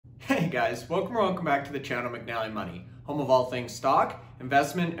guys, welcome back to the channel McNallie Money, home of all things stock,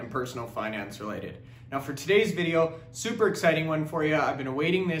 investment, and personal finance related. Now for today's video, super exciting one for you. I've been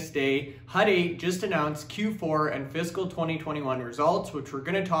awaiting this day. Hut 8 just announced Q4 and fiscal 2021 results, which we're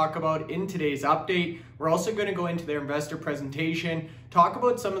going to talk about in today's update. We're also going to go into their investor presentation, talk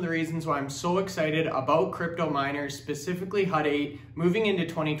about some of the reasons why I'm so excited about crypto miners, specifically Hut 8, moving into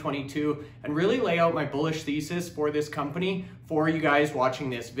 2022, and really lay out my bullish thesis for this company for you guys watching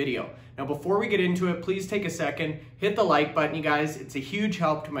this video. Now, before we get into it, please take a second, hit the like button, you guys. It's a huge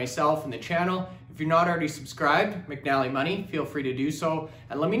help to myself and the channel. If you're not already subscribed, McNallie Money, feel free to do so.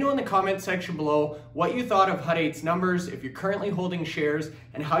 And let me know in the comment section below what you thought of Hut 8's numbers, if you're currently holding shares,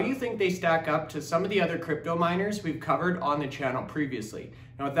 and how you think they stack up to some of the other crypto miners we've covered on the channel previously.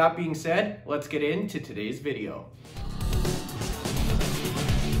 Now, with that being said, let's get into today's video.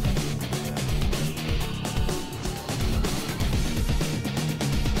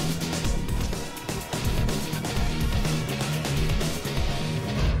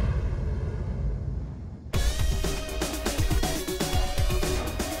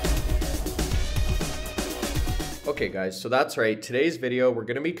 Okay guys, so that's right. Today's video, we're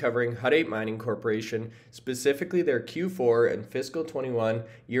going to be covering Hut 8 Mining Corporation, specifically their Q4 and fiscal 21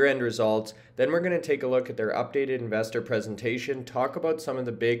 year-end results. Then we're going to take a look at their updated investor presentation, talk about some of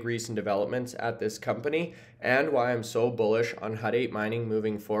the big recent developments at this company, and why I'm so bullish on Hut 8 Mining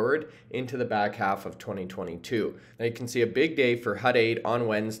moving forward into the back half of 2022. Now you can see a big day for Hut 8 on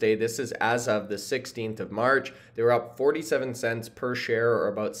Wednesday. This is as of the 16th of March. They were up 47 cents per share, or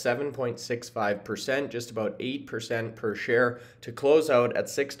about 7.65%, just about 8% per share, to close out at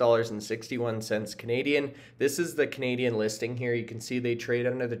 $6.61 Canadian. This is the Canadian listing here. You can see they trade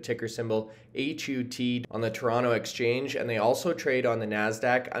under the ticker symbol HUT on the Toronto Exchange, and they also trade on the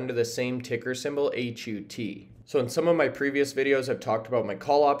NASDAQ under the same ticker symbol HUT. So in some of my previous videos, I've talked about my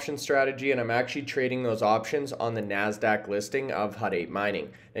call option strategy, and I'm actually trading those options on the NASDAQ listing of Hut 8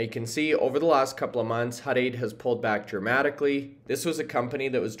 Mining. Now you can see over the last couple of months, Hut 8 has pulled back dramatically. This was a company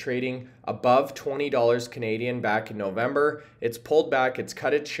that was trading above $20 Canadian back in November. It's pulled back, it's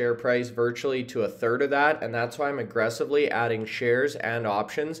cut its share price virtually to a third of that, and that's why I'm aggressively adding shares and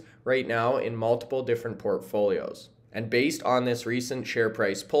options right now in multiple different portfolios. And based on this recent share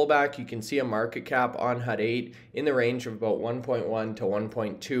price pullback, you can see a market cap on Hut 8 in the range of about $1.1 to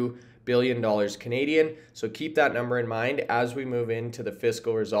 $1.2 billion Canadian. So keep that number in mind as we move into the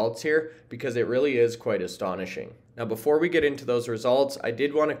fiscal results here, because it really is quite astonishing. Now, before we get into those results, I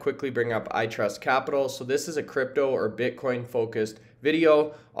did want to quickly bring up iTrust Capital. So this is a crypto or Bitcoin focused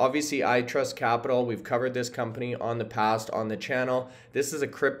video. Obviously, iTrust Capital, we've covered this company on the past on the channel. This is a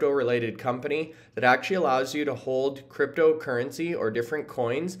crypto related company that actually allows you to hold cryptocurrency or different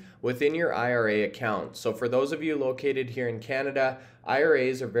coins within your IRA account. So for those of you located here in Canada,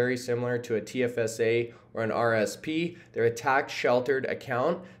 IRAs are very similar to a TFSA or an RSP. They're a tax sheltered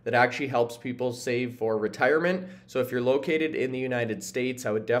account that actually helps people save for retirement. So if you're located in the United States,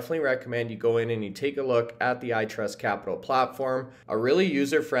 I would definitely recommend you go in and you take a look at the iTrust Capital platform. A really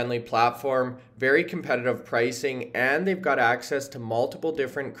user-friendly platform, very competitive pricing, and they've got access to multiple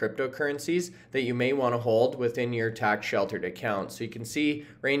different cryptocurrencies that you may want to hold within your tax sheltered account. So you can see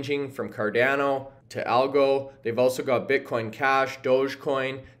ranging from Cardano to Algo. They've also got Bitcoin Cash,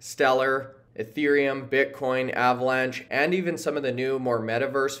 Dogecoin, Stellar, Ethereum, Bitcoin, Avalanche, and even some of the new more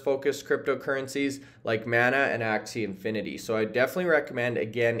metaverse focused cryptocurrencies like Mana and Axie Infinity. So I definitely recommend,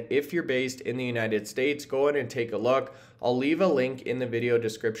 again, if you're based in the United States, go in and take a look. I'll leave a link in the video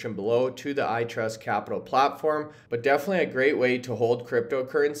description below to the iTrust Capital platform, but definitely a great way to hold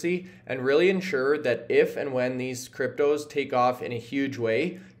cryptocurrency and really ensure that if and when these cryptos take off in a huge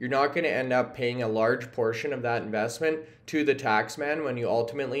way, you're not going to end up paying a large portion of that investment to the taxman when you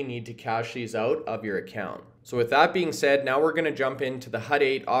ultimately need to cash these out of your account. So with that being said, now we're going to jump into the Hut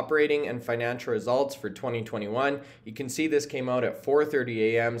 8 operating and financial results for 2021. You can see this came out at 4:30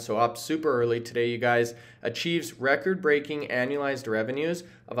 a.m., so up super early today, you guys. Achieves record-breaking annualized revenues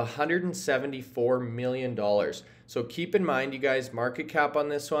of $174 million. So keep in mind, you guys, market cap on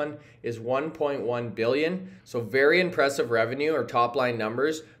this one is $1.1 billion. So very impressive revenue or top line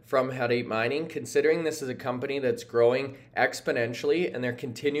numbers from Hut 8 Mining, considering this is a company that's growing exponentially and they're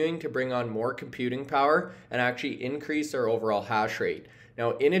continuing to bring on more computing power and actually increase their overall hash rate.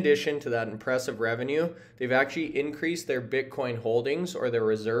 Now, in addition to that impressive revenue, they've actually increased their Bitcoin holdings or their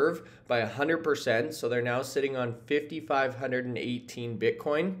reserve by 100%. So they're now sitting on 5,518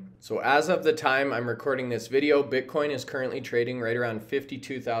 Bitcoin. So as of the time I'm recording this video, Bitcoin is currently trading right around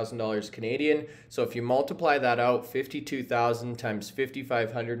 $52,000 Canadian. So if you multiply that out, 52,000 times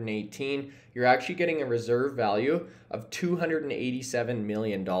 5,518, you're actually getting a reserve value of $287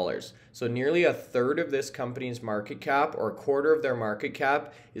 million. So nearly a third of this company's market cap, or a quarter of their market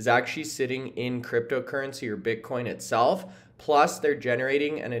cap, is actually sitting in cryptocurrency or Bitcoin itself. Plus, they're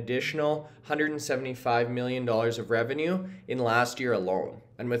generating an additional $175 million of revenue in last year alone.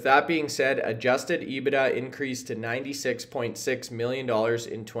 And with that being said, adjusted EBITDA increased to $96.6 million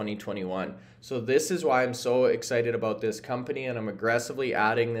in 2021. So this is why I'm so excited about this company, and I'm aggressively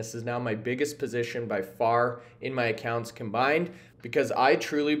adding. This is now my biggest position by far in my accounts combined, because I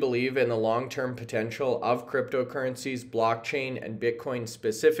truly believe in the long-term potential of cryptocurrencies, blockchain, and Bitcoin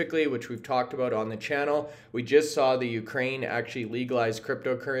specifically, which we've talked about on the channel. We just saw the Ukraine actually legalize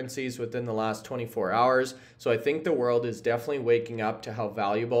cryptocurrencies within the last 24 hours. So I think the world is definitely waking up to how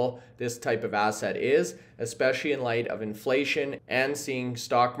valuable this type of asset is, especially in light of inflation and seeing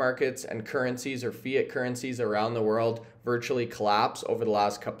stock markets and currencies or fiat currencies around the world virtually collapse over the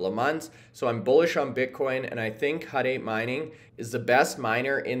last couple of months. So I'm bullish on Bitcoin, and I think Hut 8 Mining is the best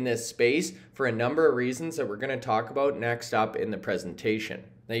miner in this space for a number of reasons that we're going to talk about next up in the presentation.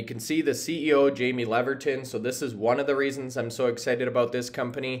 Now you can see the CEO, Jamie Leverton. So this is one of the reasons I'm so excited about this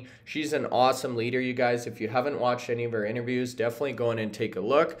company. She's an awesome leader, you guys. If you haven't watched any of her interviews, definitely go in and take a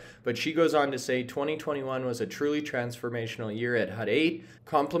look. But she goes on to say 2021 was a truly transformational year at Hut 8,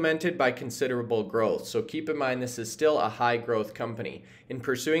 complemented by considerable growth. So keep in mind, this is still a high growth company. In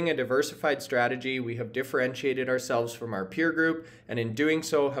pursuing a diversified strategy, we have differentiated ourselves from our peer group, and in doing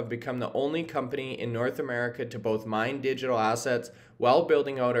so have become the only company in North America to both mine digital assets while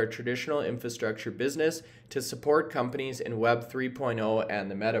building out our traditional infrastructure business to support companies in Web 3.0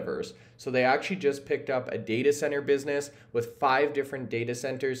 and the metaverse. So they actually just picked up a data center business with 5 different data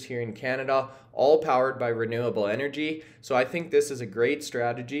centers here in Canada, all powered by renewable energy. So I think this is a great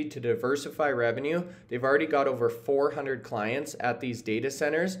strategy to diversify revenue. They've already got over 400 clients at these data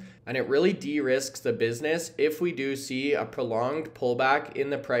centers, and it really de-risks the business if we do see a prolonged pullback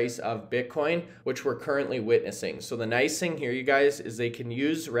in the price of Bitcoin, which we're currently witnessing. So the nice thing here, you guys, is they can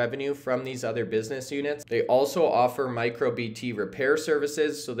use revenue from these other business units. They also offer micro BT repair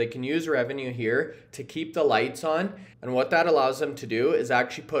services, so they can use revenue here to keep the lights on. And what that allows them to do is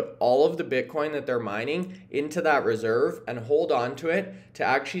actually put all of the Bitcoin that they're mining into that reserve and hold on to it to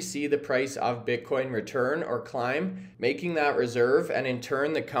actually see the price of Bitcoin return or climb, making that reserve and in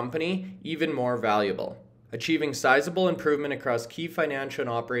turn the company even more valuable. Achieving sizable improvement across key financial and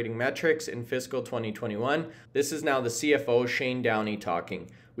operating metrics in fiscal 2021. This is now the CFO, Shane Downey, talking.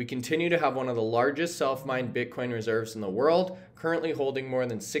 We continue to have one of the largest self-mined Bitcoin reserves in the world, currently holding more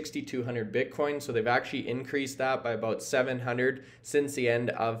than 6,200 Bitcoin. So they've actually increased that by about 700 since the end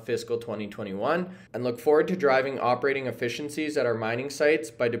of fiscal 2021, and look forward to driving operating efficiencies at our mining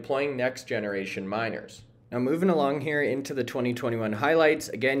sites by deploying next generation miners. Now moving along here into the 2021 highlights,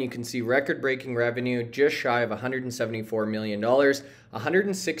 again you can see record-breaking revenue just shy of $174 million,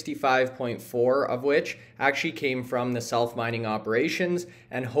 165.4 of which actually came from the self-mining operations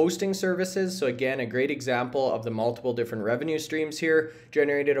and hosting services. So again, a great example of the multiple different revenue streams here,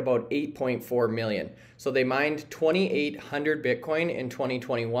 generated about 8.4 million. So they mined 2,800 Bitcoin in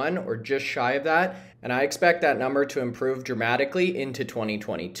 2021, or just shy of that, and I expect that number to improve dramatically into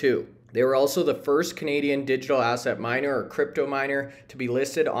 2022. They were also the first Canadian digital asset miner or crypto miner to be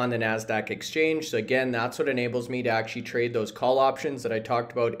listed on the NASDAQ exchange. So again, that's what enables me to actually trade those call options that I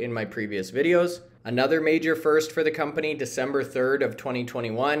talked about in my previous videos. Another major first for the company, December 3rd of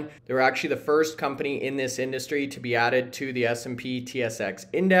 2021. They were actually the first company in this industry to be added to the S&P TSX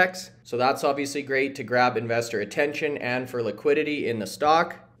index. So that's obviously great to grab investor attention and for liquidity in the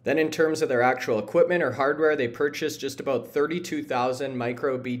stock. Then in terms of their actual equipment or hardware, they purchased just about 32,000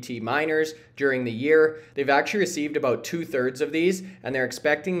 micro BT miners during the year. They've actually received about 2/3 of these, and they're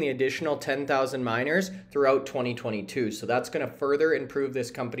expecting the additional 10,000 miners throughout 2022. So that's going to further improve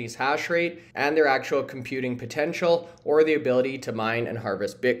this company's hash rate and their actual computing potential, or the ability to mine and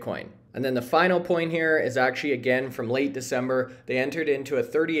harvest Bitcoin. And then the final point here is actually, again, from late December, they entered into a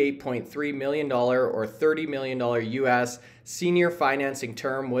 $38.3 million or $30 million US senior financing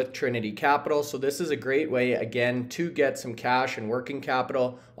term with Trinity Capital. So this is a great way, again, to get some cash and working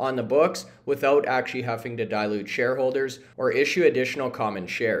capital on the books without actually having to dilute shareholders or issue additional common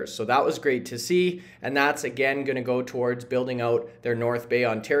shares. So that was great to see. And that's, again, going to go towards building out their North Bay,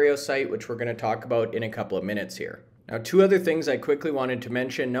 Ontario site, which we're going to talk about in a couple of minutes here. Now, 2 other things I quickly wanted to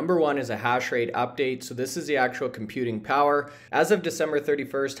mention. Number 1 is a hash rate update. So this is the actual computing power. As of December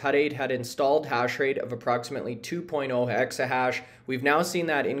 31st, Hut 8 had installed hash rate of approximately 2.0 exahash. We've now seen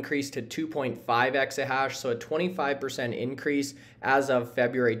that increase to 2.5 exahash, so a 25% increase as of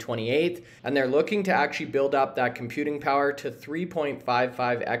February 28th. And they're looking to actually build up that computing power to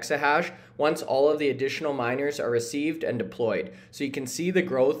 3.55 exahash once all of the additional miners are received and deployed. So you can see the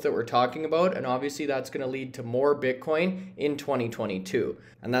growth that we're talking about, and obviously that's going to lead to more Bitcoin in 2022.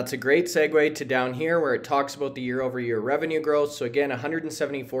 And that's a great segue to down here where it talks about the year-over-year revenue growth. So again,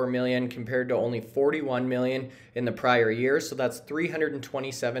 174 million compared to only 41 million in the prior year. So that's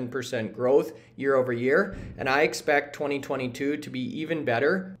 327% growth year over year. And I expect 2022 to be even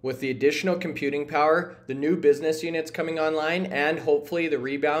better with the additional computing power, the new business units coming online, and hopefully the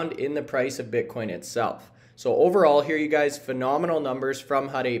rebound in the price of Bitcoin itself. So overall here, you guys, phenomenal numbers from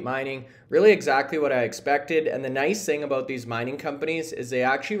Hut 8 Mining, really exactly what I expected. And the nice thing about these mining companies is they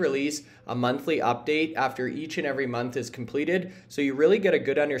actually release a monthly update after each and every month is completed. So you really get a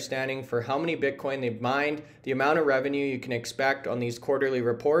good understanding for how many Bitcoin they've mined, the amount of revenue you can expect on these quarterly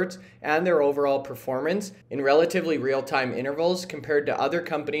reports, and their overall performance in relatively real-time intervals compared to other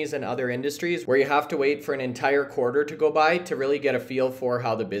companies and other industries where you have to wait for an entire quarter to go by to really get a feel for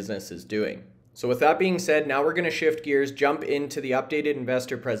how the business is doing. So with that being said, now we're going to shift gears, jump into the updated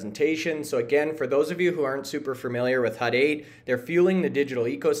investor presentation. So again, for those of you who aren't super familiar with Hut 8, they're fueling the digital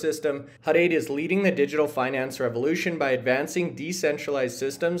ecosystem. Hut 8 is leading the digital finance revolution by advancing decentralized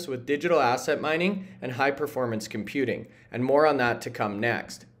systems with digital asset mining and high performance computing. And more on that to come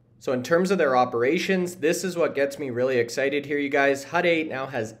next. So in terms of their operations, this is what gets me really excited here, you guys. Hut 8 now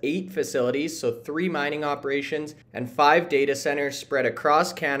has 8 facilities, so 3 mining operations and 5 data centers spread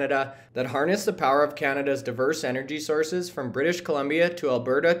across Canada that harness the power of Canada's diverse energy sources from British Columbia to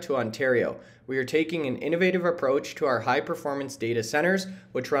Alberta to Ontario. We are taking an innovative approach to our high-performance data centers,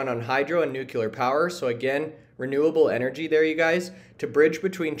 which run on hydro and nuclear power. So again, renewable energy there, you guys, to bridge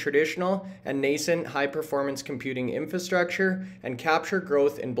between traditional and nascent high-performance computing infrastructure and capture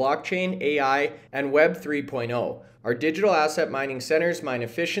growth in blockchain, AI, and Web 3.0. Our digital asset mining centers mine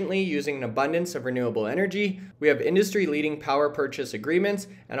efficiently using an abundance of renewable energy. We have industry-leading power purchase agreements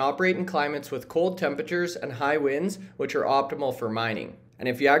and operate in climates with cold temperatures and high winds, which are optimal for mining. And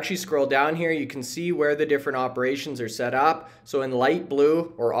if you actually scroll down here, you can see where the different operations are set up. So in light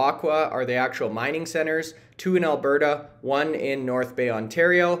blue or aqua are the actual mining centers, 2 in Alberta, 1 in North Bay,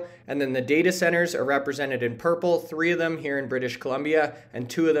 Ontario. And then the data centers are represented in purple, 3 of them here in British Columbia and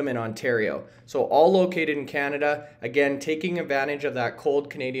 2 of them in Ontario. So all located in Canada, again, taking advantage of that cold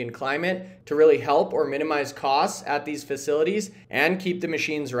Canadian climate to really help or minimize costs at these facilities and keep the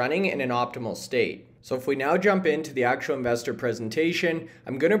machines running in an optimal state. So if we now jump into the actual investor presentation,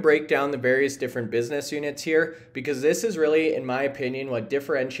 I'm going to break down the various different business units here because this is really, in my opinion, what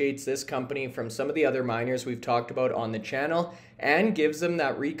differentiates this company from some of the other miners we've talked about on the channel and gives them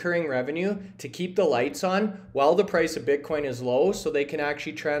that recurring revenue to keep the lights on while the price of Bitcoin is low, so they can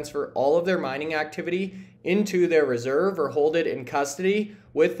actually transfer all of their mining activity into their reserve or hold it in custody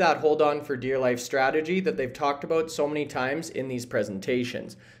with that hold on for dear life strategy that they've talked about so many times in these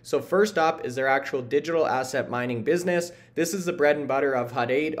presentations. So first up is their actual digital asset mining business. This is the bread and butter of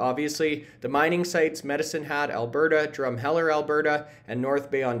Hut 8. Obviously, the mining sites, Medicine Hat, Alberta, Drumheller, Alberta, and North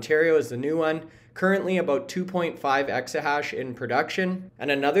Bay, Ontario is the new one. Currently about 2.5 exahash in production. And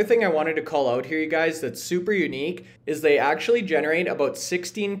another thing I wanted to call out here, you guys, that's super unique is they actually generate about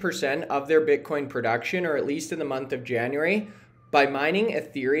 16% of their Bitcoin production, or at least in the month of January, by mining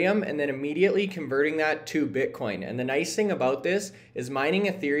Ethereum and then immediately converting that to Bitcoin. And the nice thing about this is mining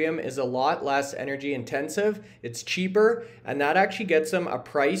Ethereum is a lot less energy intensive, it's cheaper, and that actually gets them a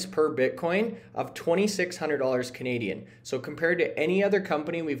price per Bitcoin of $2,600 Canadian. So compared to any other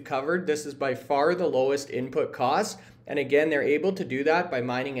company we've covered, this is by far the lowest input cost. And again, they're able to do that by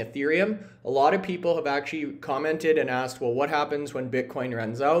mining Ethereum. A lot of people have actually commented and asked, well, what happens when Bitcoin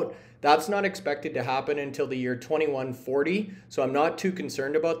runs out? That's not expected to happen until the year 2140, so I'm not too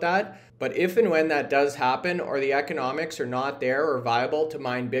concerned about that. But if and when that does happen, or the economics are not there or viable to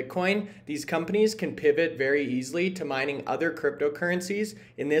mine Bitcoin, these companies can pivot very easily to mining other cryptocurrencies,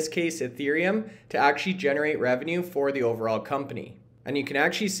 in this case Ethereum, to actually generate revenue for the overall company. And you can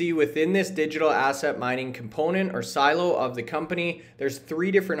actually see within this digital asset mining component or silo of the company, there's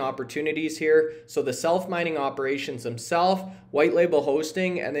 3 different opportunities here. So the self-mining operations themselves, white label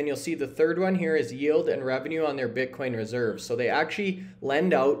hosting, and then you'll see the third one here is yield and revenue on their Bitcoin reserves. So they actually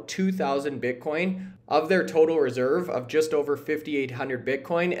lend out 2,000 Bitcoin of their total reserve of just over 5,800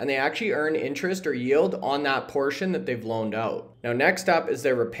 Bitcoin, and they actually earn interest or yield on that portion that they've loaned out. Now next up is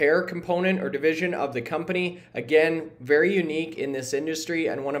their repair component or division of the company. Again, very unique in this industry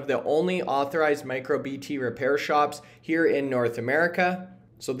and one of the only authorized micro BT repair shops here in North America.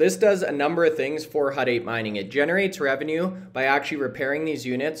 So this does a number of things for Hut 8 Mining. It generates revenue by actually repairing these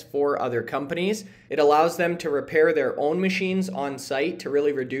units for other companies. It allows them to repair their own machines on site to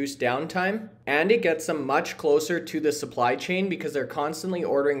really reduce downtime. And it gets them much closer to the supply chain because they're constantly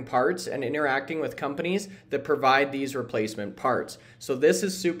ordering parts and interacting with companies that provide these replacement parts. So this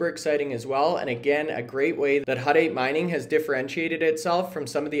is super exciting as well. And again, a great way that Hut 8 Mining has differentiated itself from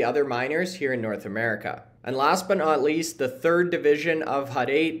some of the other miners here in North America. And last but not least, the third division of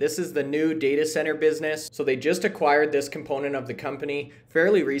Hut 8, this is the new data center business. So they just acquired this component of the company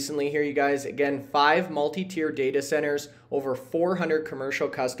fairly recently here, you guys. Again, 5 multi-tier data centers, over 400 commercial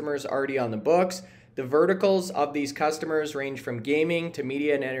customers already on the books. The verticals of these customers range from gaming to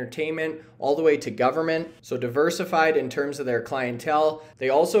media and entertainment, all the way to government. So diversified in terms of their clientele. They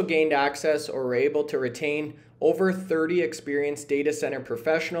also gained access or were able to retain over 30 experienced data center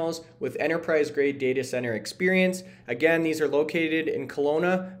professionals with enterprise-grade data center experience. Again, these are located in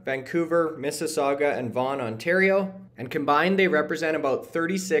Kelowna, Vancouver, Mississauga, and Vaughan, Ontario. And combined, they represent about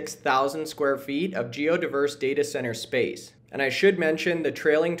 36,000 square feet of geodiverse data center space. And I should mention the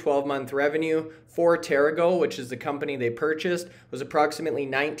trailing 12-month revenue for TeraGo, which is the company they purchased, was approximately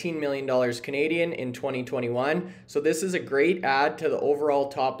 $19 million Canadian in 2021. So this is a great add to the overall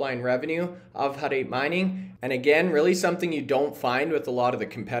top-line revenue of Hut 8 Mining. And again, really something you don't find with a lot of the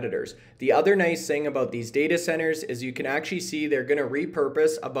competitors. The other nice thing about these data centers is you can actually see they're going to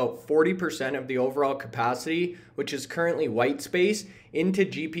repurpose about 40% of the overall capacity, which is currently white space, into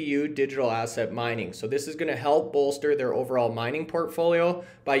GPU digital asset mining. So this is going to help bolster their overall mining portfolio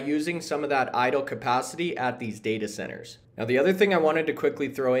by using some of that idle capacity at these data centers. Now, the other thing I wanted to quickly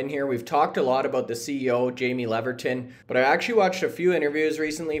throw in here, we've talked a lot about the CEO, Jamie Leverton, but I actually watched a few interviews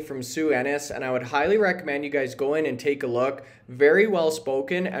recently from Sue Ennis, and I would highly recommend you guys go in and take a look. Very well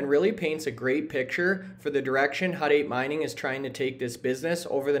spoken and really paints a great picture for the direction Hut 8 Mining is trying to take this business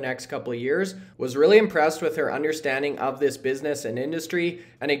over the next couple of years. Was really impressed with her understanding of this business and industry,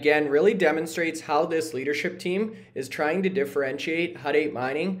 and again, really demonstrates how this leadership team is trying to differentiate Hut 8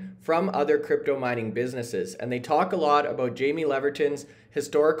 Mining from other crypto mining businesses. And they talk a lot about Jamie Leverton's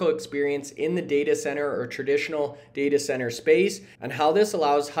historical experience in the data center or traditional data center space, and how this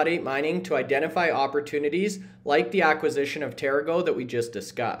allows Hut 8 Mining to identify opportunities like the acquisition of TeraGo that we just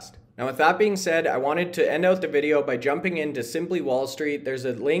discussed. Now, with that being said, I wanted to end out the video by jumping into Simply Wall Street. There's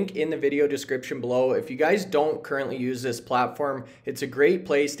a link in the video description below. If you guys don't currently use this platform, it's a great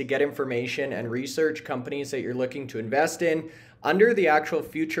place to get information and research companies that you're looking to invest in. Under the actual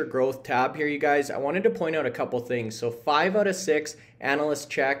future growth tab here, you guys, I wanted to point out a couple things. So 5 out of 6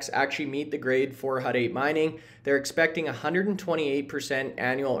 analyst checks actually meet the grade for Hut 8 Mining. They're expecting 128%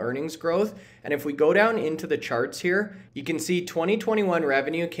 annual earnings growth. And if we go down into the charts here, you can see 2021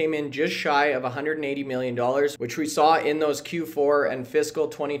 revenue came in just shy of $180 million, which we saw in those Q4 and fiscal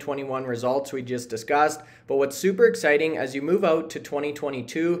 2021 results we just discussed. But what's super exciting, as you move out to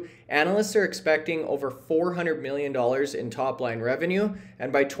 2022, analysts are expecting over $400 million in top line revenue.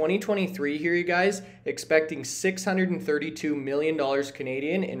 And by 2023 here, you guys, expecting $632 million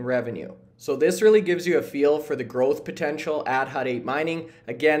Canadian in revenue. So this really gives you a feel for the growth potential at Hut 8 Mining.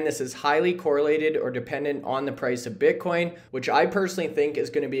 Again, this is highly correlated or dependent on the price of Bitcoin, which I personally think is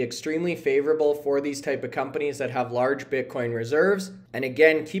going to be extremely favorable for these type of companies that have large Bitcoin reserves. And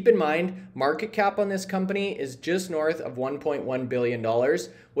again, keep in mind, market cap on this company is just north of $1.1 billion,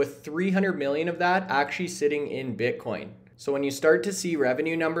 with 300 million of that actually sitting in Bitcoin. So when you start to see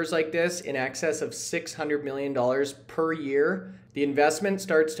revenue numbers like this in excess of $600 million per year, the investment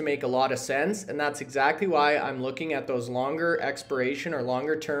starts to make a lot of sense. And that's exactly why I'm looking at those longer expiration or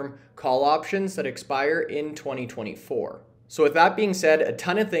longer term call options that expire in 2024. So with that being said, a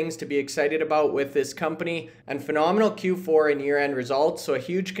ton of things to be excited about with this company and phenomenal Q4 and year-end results. So a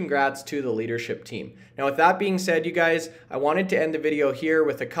huge congrats to the leadership team. Now with that being said, you guys, I wanted to end the video here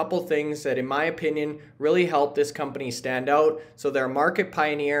with a couple things that in my opinion really helped this company stand out. So they're a market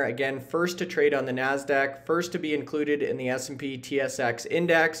pioneer, again, first to trade on the NASDAQ, first to be included in the S&P TSX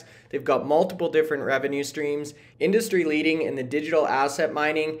index. They've got multiple different revenue streams, industry leading in the digital asset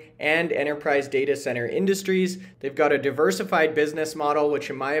mining and enterprise data center industries. They've got a diversified business model, which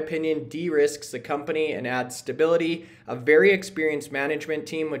in my opinion de-risks the company and adds stability, a very experienced management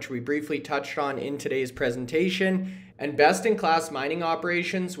team, which we briefly touched on in today's presentation, and best-in-class mining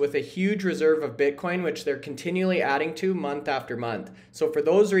operations with a huge reserve of Bitcoin, which they're continually adding to month after month. So for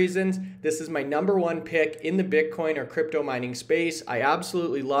those reasons, this is my #1 pick in the Bitcoin or crypto mining space. I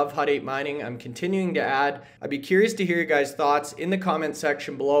absolutely love Hut 8 Mining. I'm continuing to add. I'd be curious to hear your guys' thoughts in the comment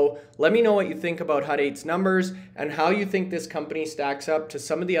section below. Let me know what you think about Hut 8's numbers and how you think this company stacks up to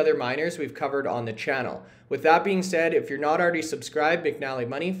some of the other miners we've covered on the channel. With that being said, if you're not already subscribed, McNallie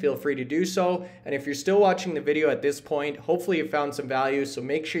Money, feel free to do so. And if you're still watching the video at this point, hopefully you found some value, so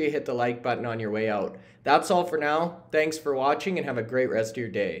make sure you hit the like button on your way out. That's all for now. Thanks for watching and have a great rest of your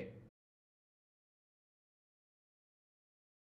day.